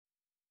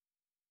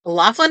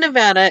Laughlin,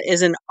 Nevada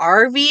is an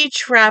RV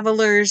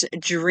traveler's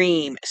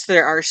dream. So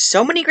there are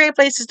so many great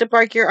places to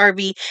park your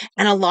RV,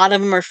 and a lot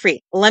of them are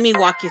free. Let me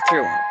walk you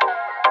through them.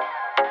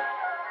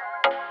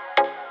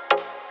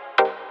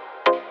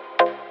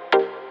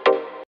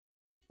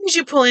 As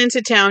you pull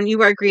into town,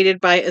 you are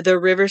greeted by the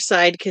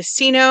Riverside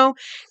Casino,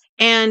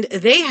 and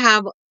they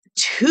have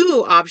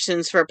two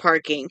options for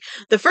parking.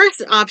 The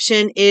first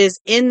option is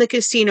in the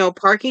casino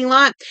parking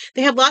lot.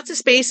 They have lots of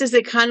spaces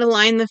that kind of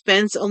line the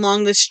fence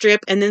along the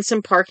strip and then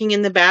some parking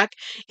in the back.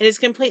 It is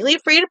completely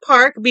free to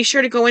park. Be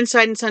sure to go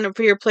inside and sign up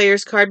for your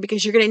player's card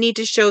because you're going to need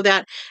to show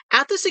that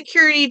at the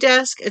security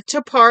desk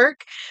to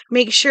park.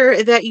 Make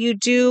sure that you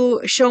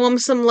do show them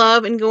some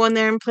love and go in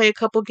there and play a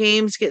couple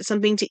games, get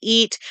something to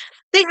eat.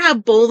 They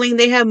have bowling,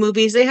 they have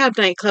movies, they have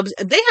nightclubs,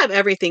 they have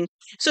everything.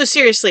 So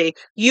seriously,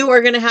 you are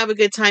going to have a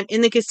good time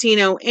in the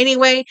casino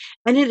anyway,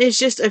 and it is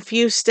just a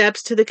few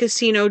steps to the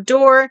casino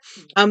door.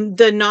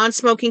 The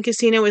non-smoking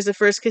casino is the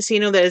first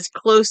casino that is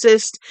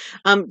closest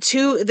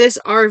to this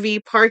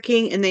RV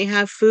parking, and they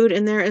have food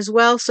in there as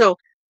well. So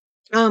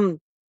um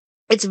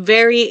it's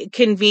very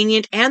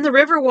convenient, and the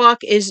Riverwalk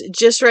is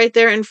just right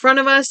there in front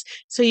of us,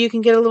 so you can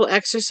get a little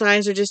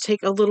exercise or just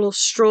take a little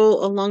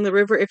stroll along the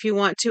river if you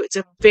want to. It's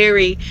a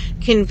very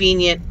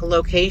convenient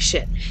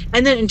location.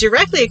 And then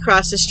directly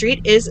across the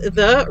street is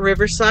the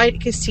Riverside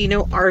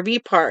Casino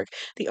RV Park.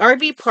 The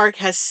RV park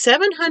has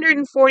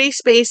 740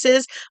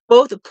 spaces,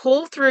 both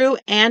pull through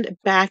and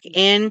back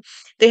in.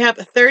 They have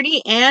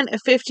 30 and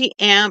 50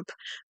 amp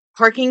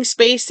parking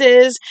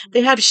spaces.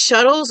 They have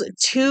shuttles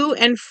to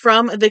and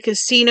from the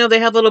casino. They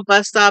have little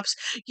bus stops.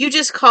 You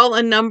just call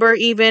a number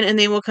even and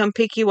they will come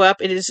pick you up.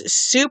 It is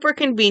super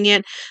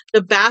convenient.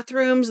 The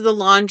bathrooms, the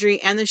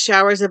laundry, and the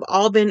showers have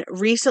all been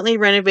recently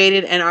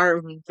renovated and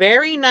are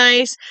very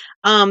nice.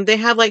 They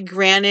have like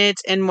granite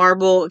and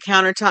marble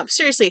countertops.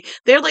 Seriously,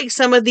 they're like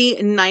some of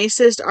the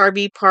nicest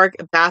RV park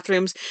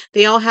bathrooms.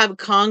 They all have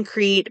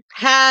concrete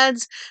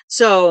pads.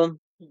 So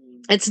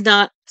it's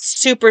not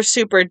super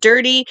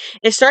dirty.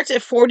 It starts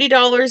at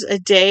 $40 a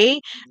day,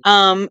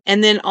 and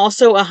then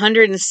also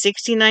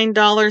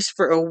 $169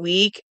 for a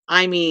week.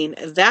 I mean,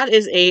 that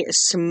is a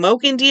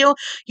smoking deal.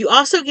 You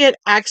also get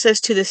access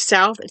to the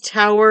South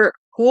Tower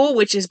pool,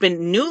 which has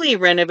been newly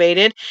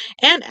renovated,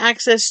 and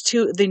access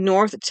to the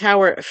North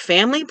Tower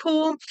family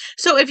pool.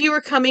 So if you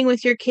were coming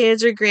with your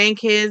kids or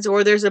grandkids,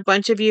 or there's a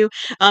bunch of you,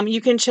 you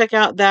can check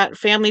out that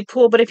family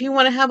pool. But if you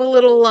want to have a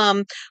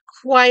little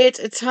quiet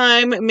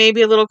time,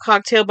 maybe a little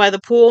cocktail by the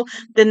pool,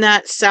 then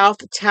that South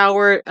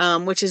Tower,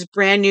 which is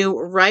brand new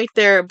right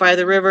there by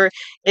the river,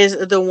 is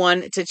the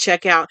one to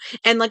check out.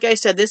 And like I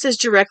said, this is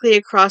directly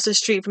across the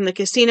street from the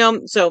casino.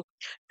 So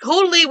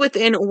totally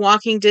within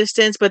walking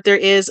distance, but there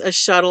is a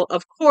shuttle,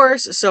 of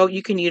course, so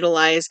you can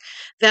utilize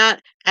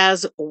that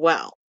as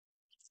well.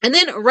 And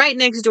then right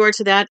next door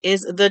to that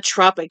is the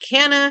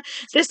Tropicana.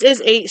 This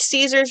is a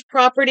Caesars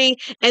property,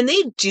 and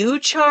they do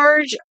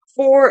charge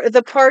for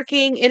the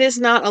parking. It is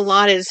not a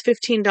lot. It is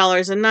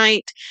 $15 a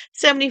night,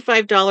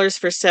 $75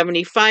 for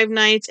 75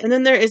 nights. And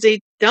then there is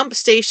a dump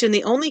station,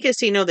 the only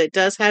casino that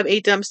does have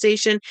a dump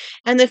station,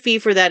 and the fee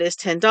for that is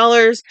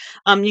 $10.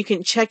 You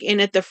can check in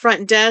at the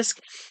front desk.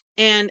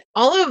 And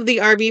all of the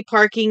RV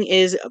parking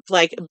is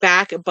like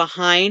back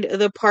behind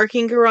the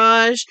parking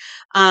garage.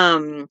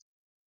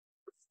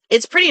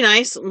 It's pretty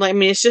nice. I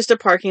mean, it's just a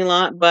parking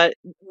lot, but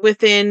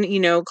within,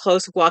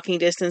 close walking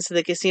distance to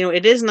the casino.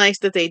 It is nice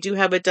that they do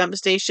have a dump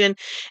station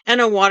and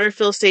a water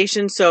fill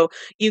station, so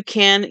you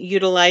can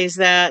utilize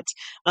that.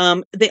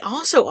 They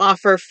also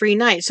offer free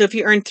nights. So if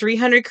you earn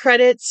 300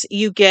 credits,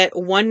 you get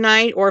one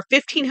night, or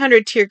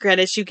 1,500 tier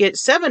credits, you get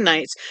 7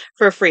 nights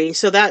for free.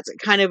 So that's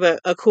kind of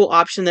a cool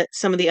option that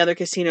some of the other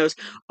casinos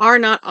are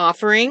not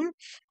offering.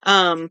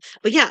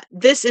 But yeah,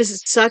 this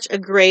is such a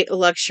great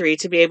luxury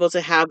to be able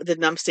to have the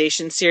dump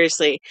station.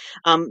 Seriously.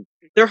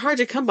 They're hard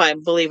to come by,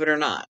 believe it or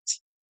not.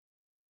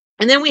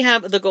 And then we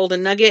have the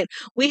Golden Nugget.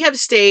 We have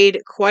stayed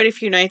quite a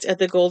few nights at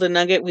the Golden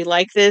Nugget. We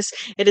like this.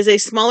 It is a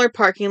smaller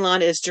parking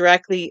lot. It's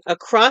directly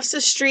across the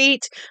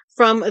street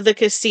from the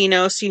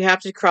casino, so you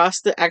have to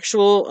cross the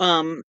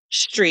actual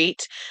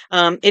street.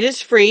 It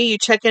is free. You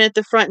check in at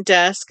the front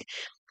desk.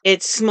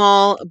 It's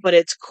small, but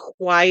it's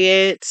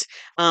quiet.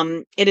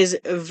 It is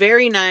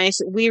very nice.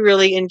 We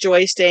really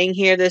enjoy staying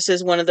here. This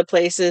is one of the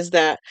places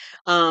that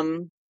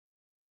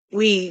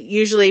we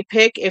usually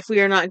pick if we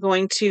are not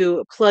going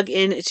to plug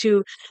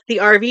into the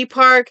RV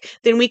park.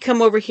 Then we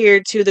come over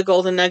here to the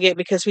Golden Nugget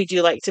because we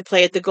do like to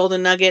play at the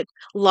Golden Nugget.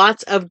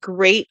 Lots of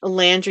great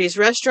Landry's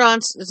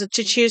restaurants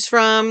to choose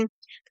from.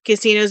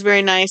 Casino is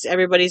very nice.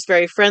 Everybody's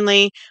very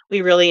friendly.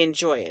 We really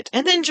enjoy it.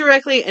 And then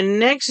directly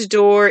next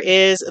door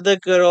is the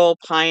good old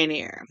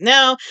Pioneer.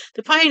 Now,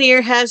 the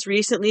Pioneer has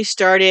recently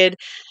started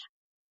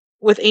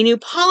with a new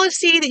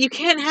policy that you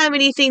can't have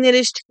anything that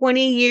is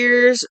 20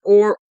 years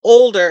or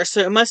older.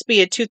 So it must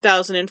be a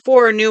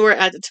 2004 or newer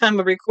at the time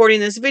of recording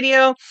this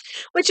video,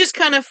 which is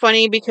kind of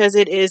funny because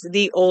it is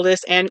the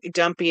oldest and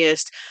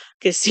dumpiest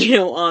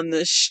casino on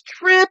the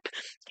strip.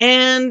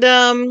 And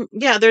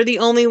yeah, they're the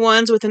only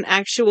ones with an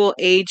actual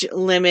age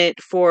limit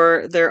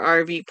for their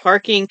RV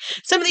parking.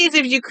 Some of these,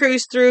 if you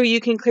cruise through, you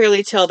can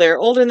clearly tell they're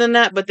older than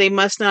that, but they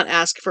must not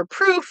ask for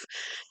proof.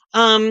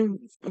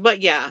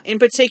 But yeah, in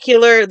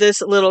particular, this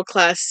little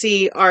Class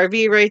C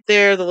RV right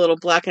there, the little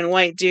black and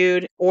white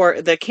dude, or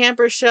the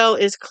camper shell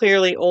is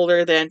clearly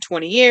older than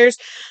 20 years.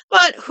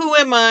 But who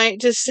am I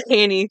to say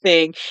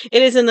anything?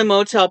 It is in the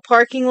motel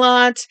parking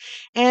lot.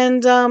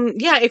 And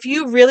yeah, if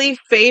you really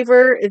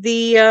favor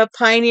the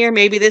Pioneer,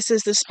 maybe this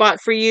is the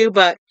spot for you.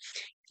 But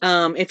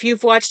if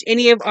you've watched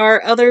any of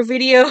our other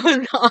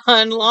videos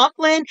on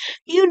Laughlin,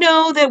 you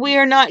know that we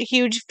are not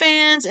huge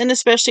fans, and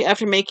especially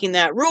after making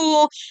that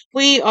rule,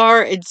 we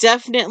are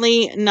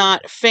definitely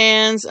not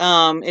fans.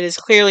 It is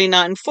clearly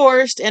not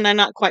enforced, and I'm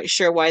not quite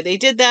sure why they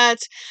did that.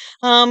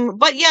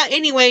 But yeah,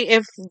 anyway,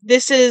 if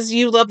this is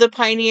you love the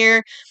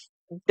Pioneer,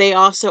 they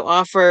also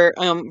offer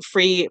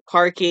free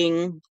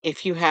parking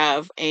if you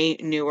have a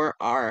newer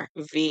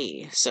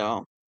RV.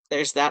 So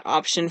there's that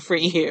option for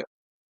you.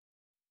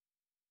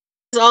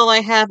 Is all I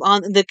have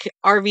on the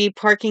RV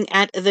parking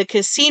at the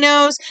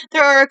casinos.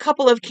 There are a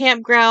couple of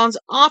campgrounds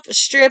off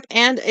strip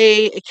and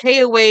a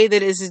KOA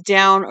that is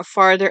down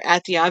farther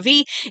at the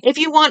RV. If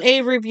you want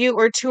a review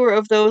or tour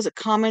of those,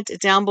 comment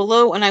down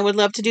below and I would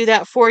love to do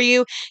that for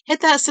you.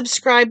 Hit that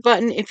subscribe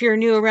button if you're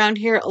new around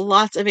here.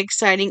 Lots of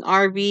exciting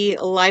RV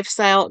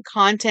lifestyle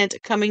content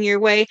coming your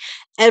way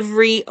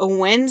every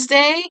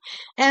Wednesday.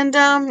 And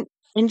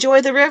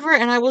enjoy the river,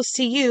 and I will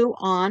see you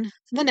on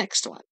the next one.